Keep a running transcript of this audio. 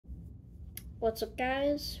What's up,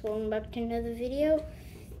 guys? Welcome back to another video.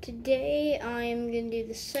 Today I'm going to do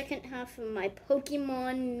the second half of my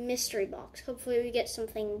Pokemon mystery box. Hopefully we get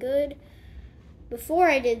something good. Before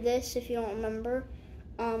I did this, if you don't remember,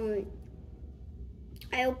 I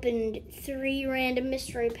opened 3 random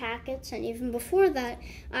mystery packets, and even before that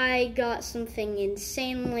I got something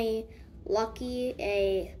insanely lucky.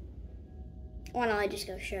 Why don't I just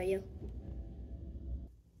go show you?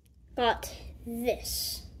 Got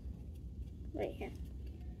this right here.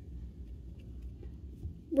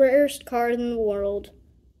 Rarest card in the world.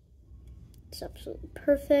 It's absolutely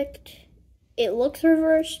perfect. It looks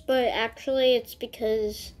reversed, but actually it's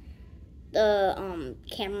because the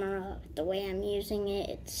camera, the way I'm using it,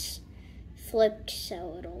 it's flipped,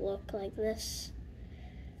 so it'll look like this.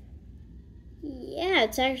 Yeah,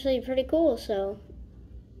 it's actually pretty cool, so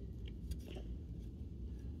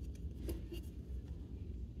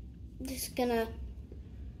just gonna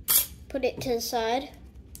put it to the side.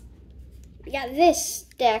 We got this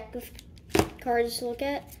deck of cards to look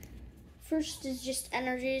at. First is just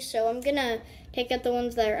energies, so I'm gonna take out the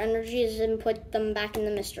ones that are energies and put them back in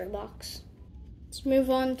the mystery box. Let's move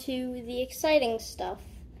on to the exciting stuff.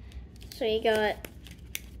 So you got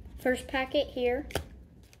first packet here.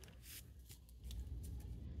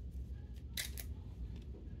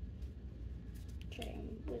 Which I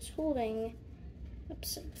was holding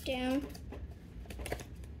upside down.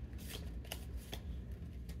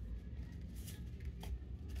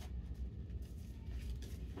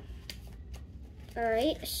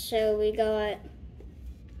 Alright, so we got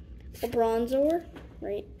a Bronzor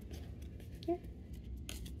right here,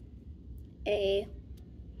 a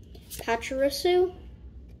Pachirisu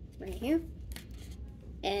right here,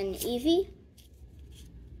 an Eevee,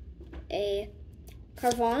 a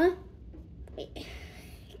Carvanha,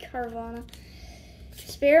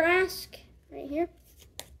 Spirit Mask right here,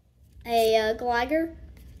 a Gligar,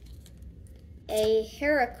 a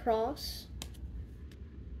Heracross,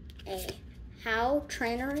 a How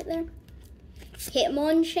Trainer right there,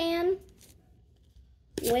 Hitmonchan,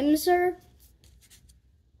 Whimsir,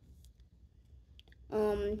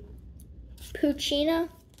 Poochyena,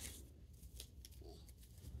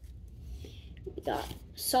 we got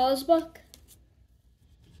Sawsbuck,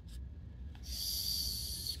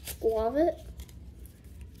 Squavit,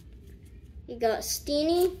 you got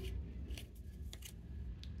Steenie,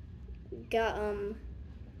 you got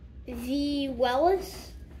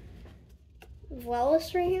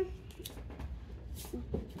Wellis right here.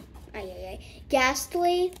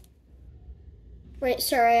 Ghastly. Right,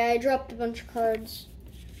 sorry, I dropped a bunch of cards.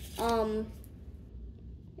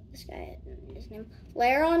 This guy, his name.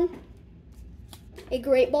 Lairon. A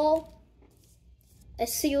Great Ball. A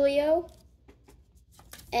Celio.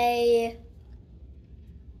 A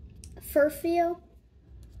Furfio.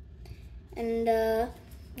 And, I'm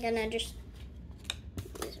gonna just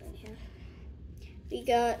put this right here. We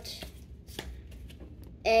got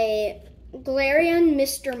a Galarian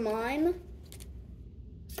Mr. Mime.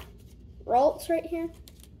 Ralts right here.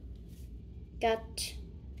 Got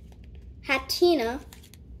Hatenna.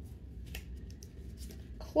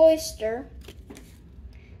 Cloyster.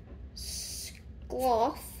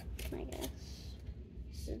 Skloth, I guess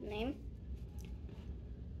is his name.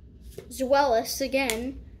 Zweilous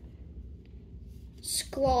again.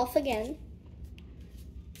 Skloth again.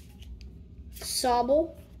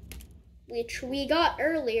 Sobble, which we got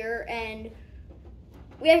earlier, and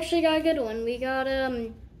we actually got a good one. We got,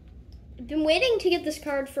 I've been waiting to get this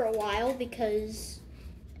card for a while because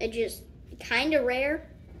it just kind of rare,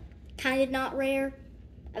 kind of not rare.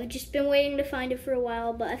 I've just been waiting to find it for a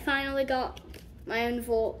while, but I finally got my own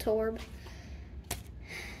Voltorb.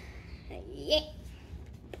 Yeah.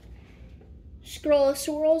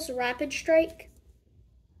 Scroll-a-Swirl's Rapid Strike,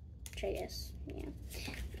 which I guess, yeah.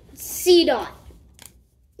 Seedot.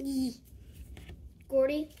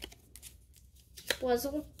 Gordy,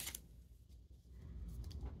 Buzzle,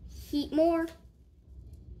 Heatmore.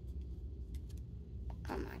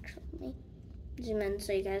 Actually, let me zoom in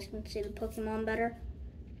so you guys can see the Pokemon better.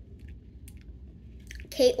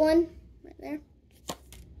 Caitlin, right there.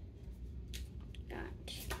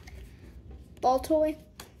 Got Baltoy,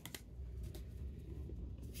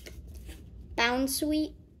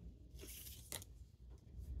 Bounsweet,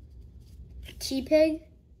 T-Pig,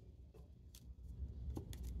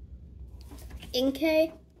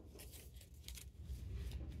 Inkay,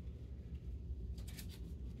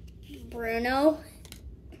 Bruno,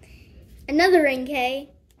 another Inkay,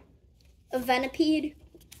 a Venipede,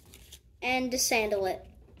 and a Salandit,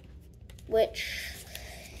 which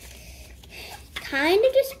kind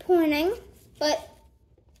of disappointing, but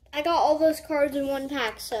I got all those cards in one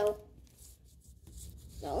pack, so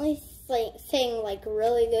The only thing like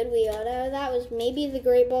really good we got out of that was maybe the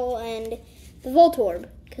Great Ball and the Voltorb,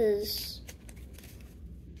 because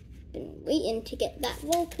been waiting to get that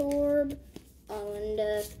Voltorb. Oh, and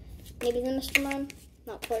maybe the Mr. Mime.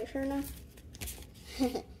 Not quite sure now.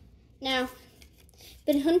 Now,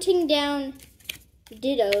 been hunting down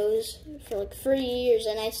Dittos for like 3 years,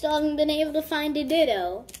 and I still haven't been able to find a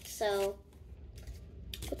Ditto. So,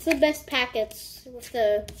 what's the best packets with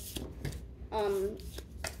the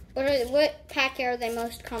what packet are they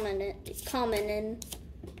most common in?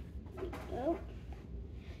 Oh.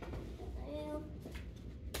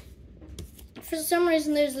 For some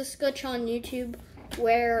reason, there's this glitch on YouTube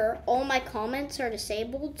where all my comments are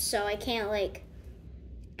disabled, so I can't like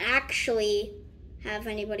actually have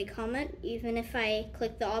anybody comment, even if I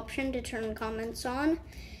click the option to turn comments on.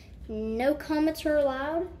 No comments are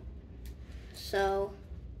allowed. So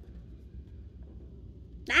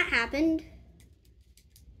that happened.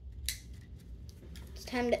 It's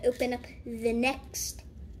time to open up the next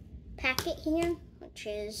packet here, which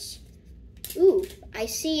is, ooh, I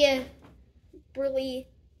see a really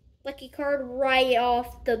lucky card right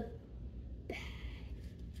off the bat.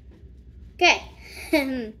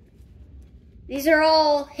 Okay. These are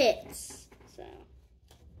all hits. So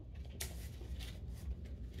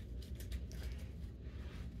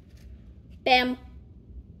bam.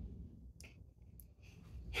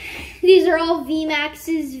 These are all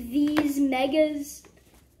VMAXs, Vs, Megas.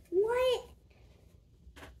 What?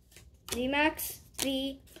 VMAX,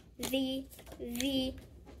 V.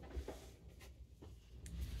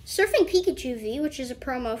 Surfing Pikachu V, which is a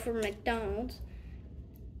promo for McDonald's.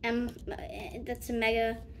 That's a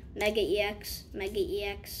Mega EX,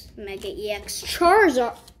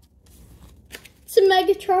 Charizard. It's a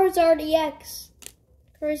Mega Charizard EX.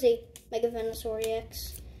 Crazy. Mega Venusaur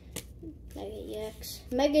EX. Mega EX.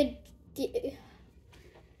 Mega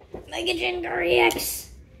Gengar EX.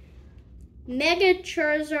 Mega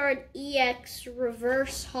Charizard EX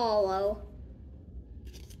Reverse Hollow.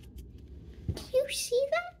 Do you see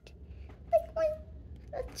that?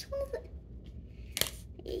 That's one of the...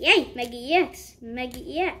 Yay! Mega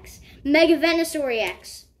EX. Mega Venusaur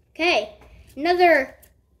EX. Okay. Another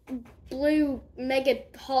blue Mega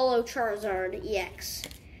Hollow Charizard EX.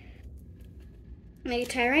 Mega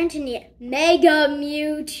Tyranitar EX. Mega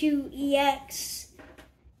Mewtwo EX.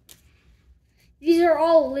 These are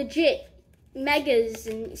all legit Megas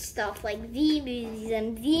and stuff, like VBs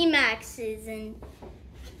and VMAXs and...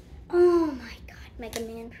 Oh my god, Mega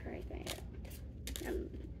Man Strike.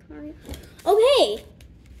 Okay,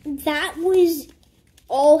 that was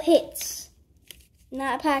all hits in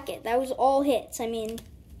that packet. That was all hits. I mean,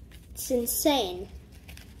 it's insane.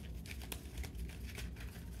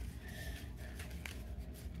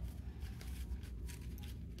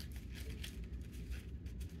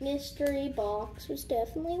 Mystery box was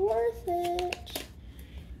definitely worth it.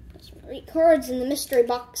 There's some great cards in the mystery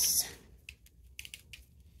box.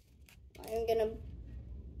 I'm gonna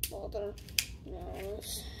bother. No,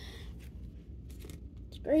 it's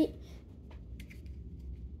great.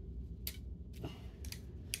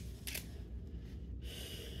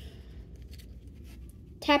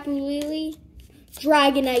 Tapu Lele,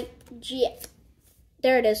 Dragonite GX.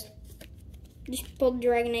 There it is. Just pulled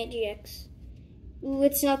Dragonite GX. Ooh,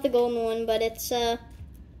 it's not the golden one, but it's yeah.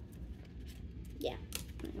 I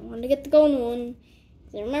wanted to get the golden one.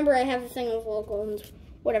 Remember, I have a thing of all goldens.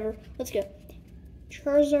 Whatever. Let's go.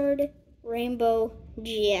 Charizard Rainbow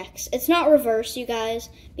GX. It's not reverse, you guys,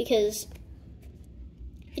 because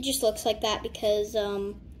it just looks like that because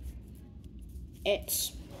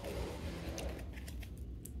it's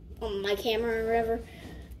on my camera or whatever.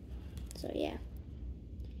 So yeah.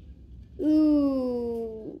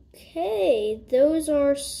 Ooh, okay. Those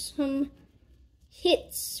are some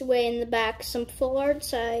hits way in the back. Some full art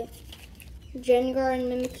side. Gengar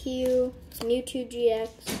and Mimikyu, Mewtwo GX,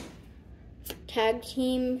 Tag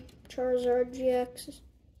Team Charizard GX,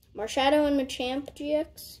 Marshadow and Machamp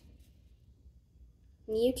GX,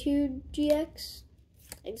 Mewtwo GX,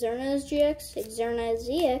 Xerneas GX, Xerneas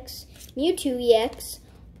EX, Mewtwo EX,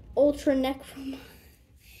 Ultra Necromon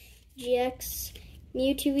GX,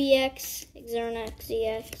 Mewtwo EX, Xerneas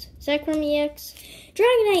EX, Zekrom EX,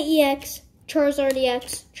 Dragonite EX, Charizard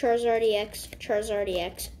EX, Charizard EX, Charizard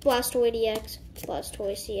EX, Blastoise EX,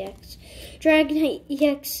 Blastoise EX, Dragonite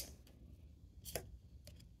EX.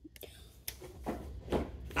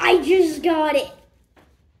 I just got it!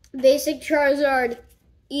 Basic Charizard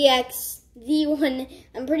EX V1.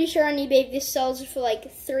 I'm pretty sure on eBay this sells for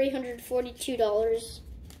like $342.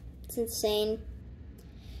 It's insane.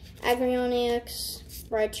 Agrion EX,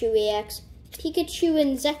 Raichu EX, Pikachu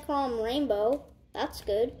and Zekrom Rainbow. That's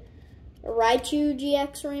good. A Raichu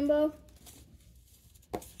GX Rainbow.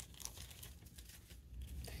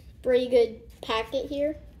 Pretty good packet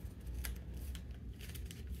here.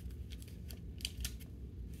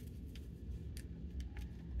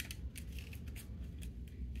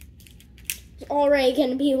 It's already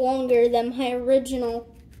going to be longer than my original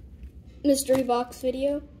mystery box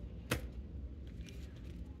video.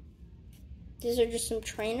 These are just some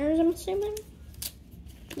trainers, I'm assuming.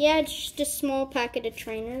 Yeah, it's just a small packet of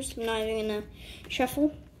trainers. I'm not even going to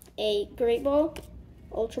shuffle. A Great Ball,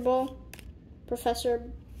 Ultra Ball, Professor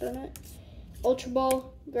Burnett, Ultra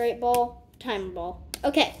Ball, Great Ball, Timer Ball.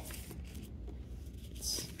 Okay.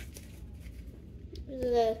 This is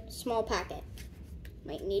a small packet.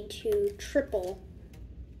 Might need to triple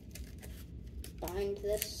bind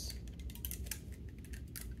this.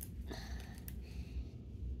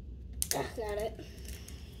 Got it.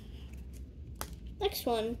 Next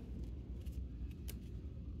one.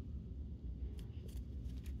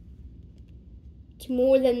 It's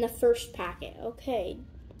more than the first packet. Okay.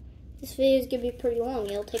 This video is going to be pretty long.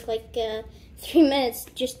 It'll take like 3 minutes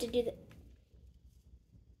just to do that.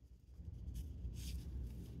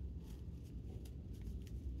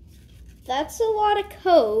 That's a lot of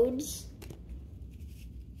codes.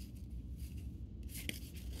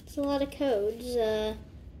 It's a lot of codes.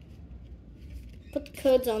 Put the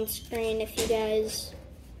codes on screen if you guys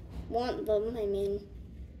want them. I mean,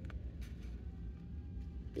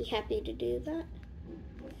 be happy to do that.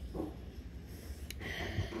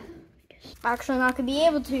 Actually not going to be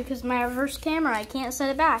able to because my reverse camera, I can't set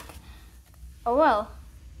it back. Oh well.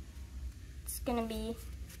 It's going to be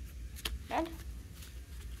bad.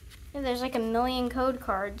 Yeah, there's like 1 million code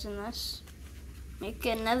cards in this. Make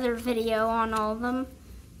another video on all of them.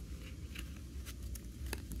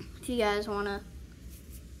 If you guys want to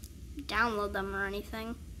download them or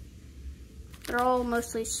anything. They're all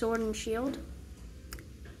mostly Sword and Shield.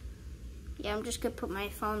 Yeah, I'm just going to put my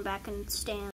phone back in its stand.